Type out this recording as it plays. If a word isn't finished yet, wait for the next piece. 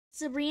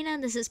Sabrina,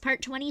 and this is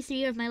part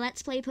 23 of my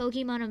Let's Play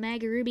Pokemon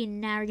Omega Ruby,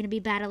 and now we're going to be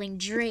battling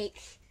Drake.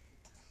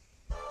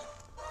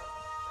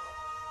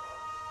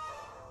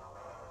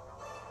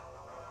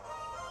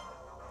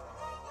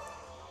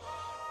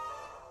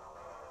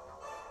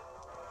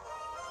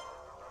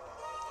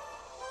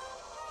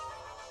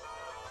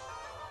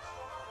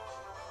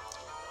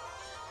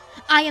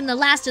 I am the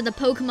last of the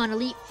Pokemon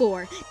Elite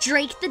Four,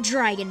 Drake the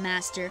Dragon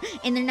Master.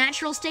 In their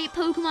natural state,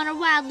 Pokemon are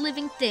wild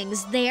living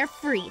things. They are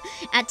free.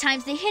 At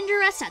times they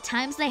hinder us, at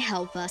times they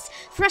help us.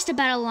 For us to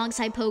battle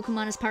alongside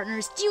Pokemon as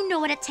partners, do you know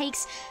what it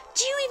takes?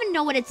 Do you even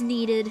know what it's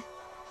needed?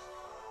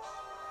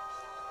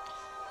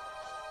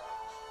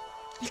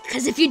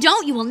 Because if you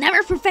don't, you will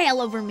never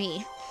prevail over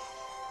me.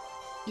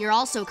 You're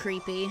also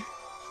creepy.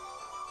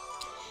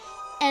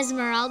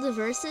 Esmeralda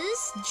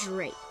versus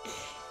Drake.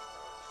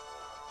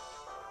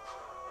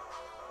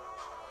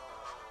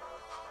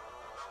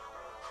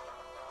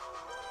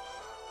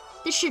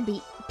 This should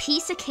be a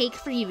piece of cake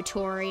for you,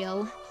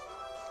 Toriel.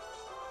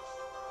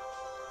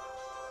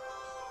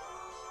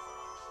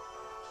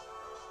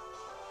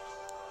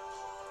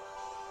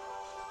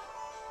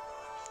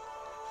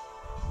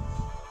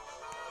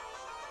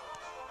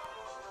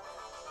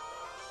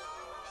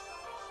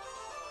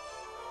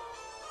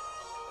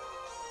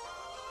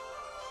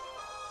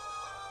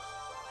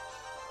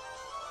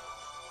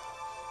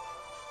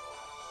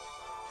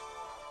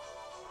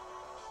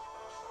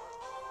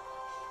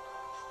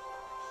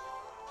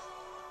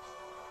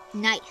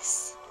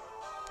 Nice.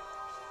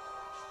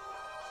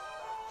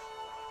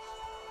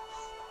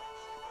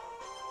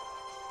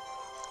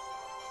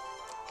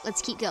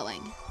 Let's keep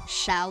going,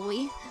 shall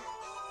we?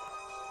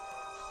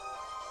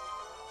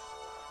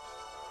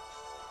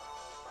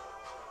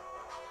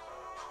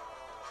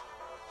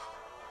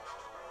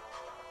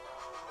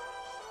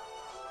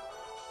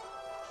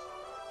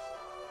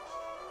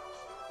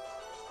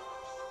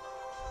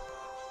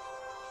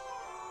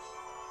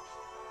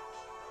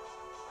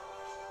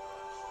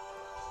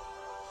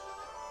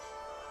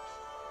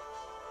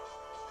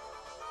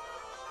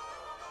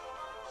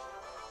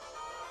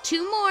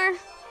 Two more.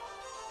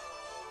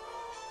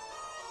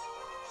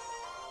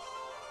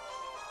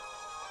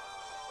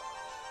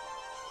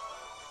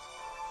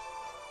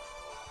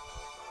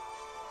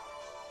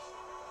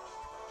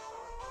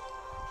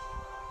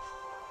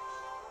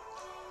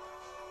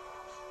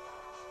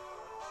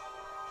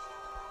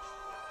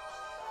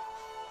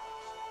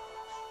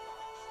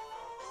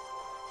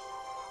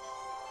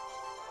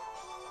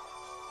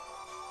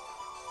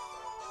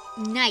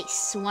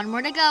 Nice. One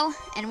more to go,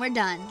 and we're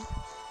done.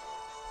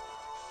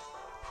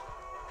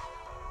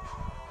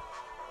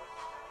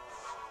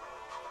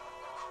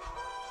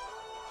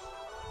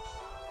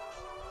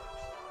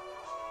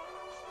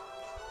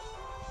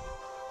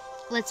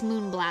 Let's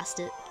moonblast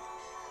it.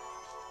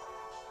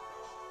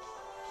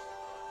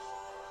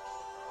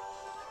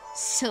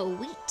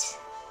 Sweet.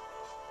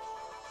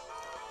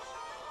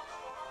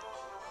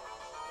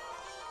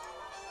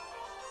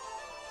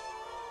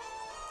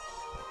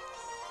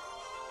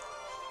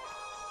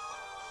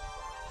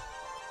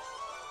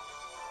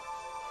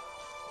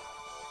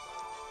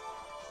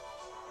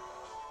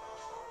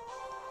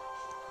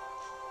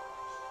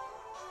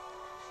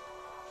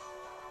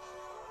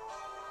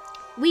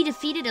 We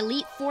defeated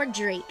Elite Four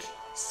Drake.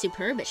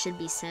 Superb, it should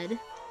be said.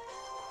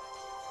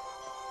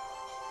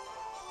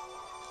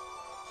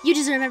 You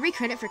deserve every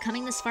credit for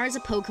coming this far as a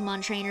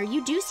Pokemon trainer.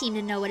 You do seem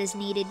to know what is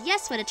needed.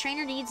 Yes, what a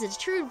trainer needs is a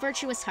true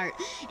virtuous heart.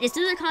 It is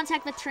through their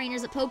contact with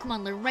trainers that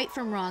Pokemon learn right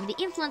from wrong.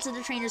 The influence of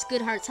the trainers'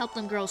 good hearts help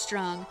them grow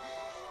strong.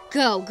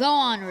 Go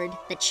onward.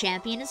 The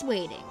champion is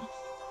waiting.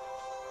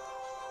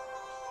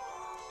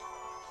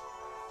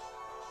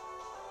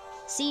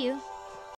 See you.